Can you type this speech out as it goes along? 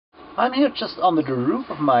I'm here just under the roof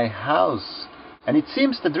of my house, and it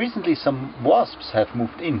seems that recently some wasps have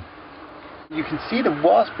moved in. You can see the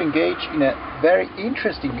wasp engage in a very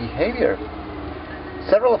interesting behavior.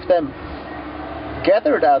 Several of them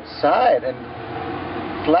gathered outside and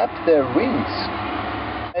flapped their wings.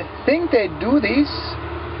 I think they do this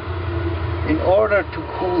in order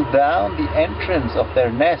to cool down the entrance of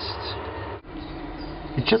their nest.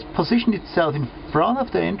 It just positioned itself in front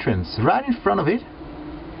of the entrance, right in front of it.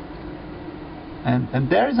 And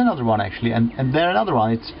there is another one actually, and there another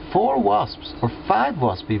one. It's 4 wasps, or 5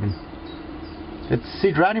 wasps even, that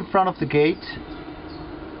sit right in front of the gate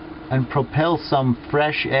and propel some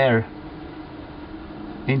fresh air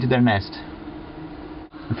into their nest.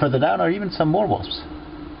 And further down are even some more wasps.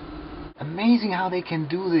 Amazing how they can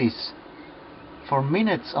do this for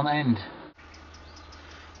minutes on end.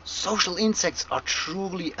 Social insects are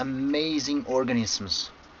truly amazing organisms.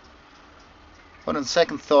 But on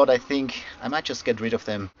second thought, I think I might just get rid of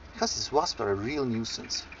them, because these wasps are a real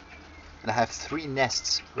nuisance. And I have 3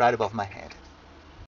 nests right above my head.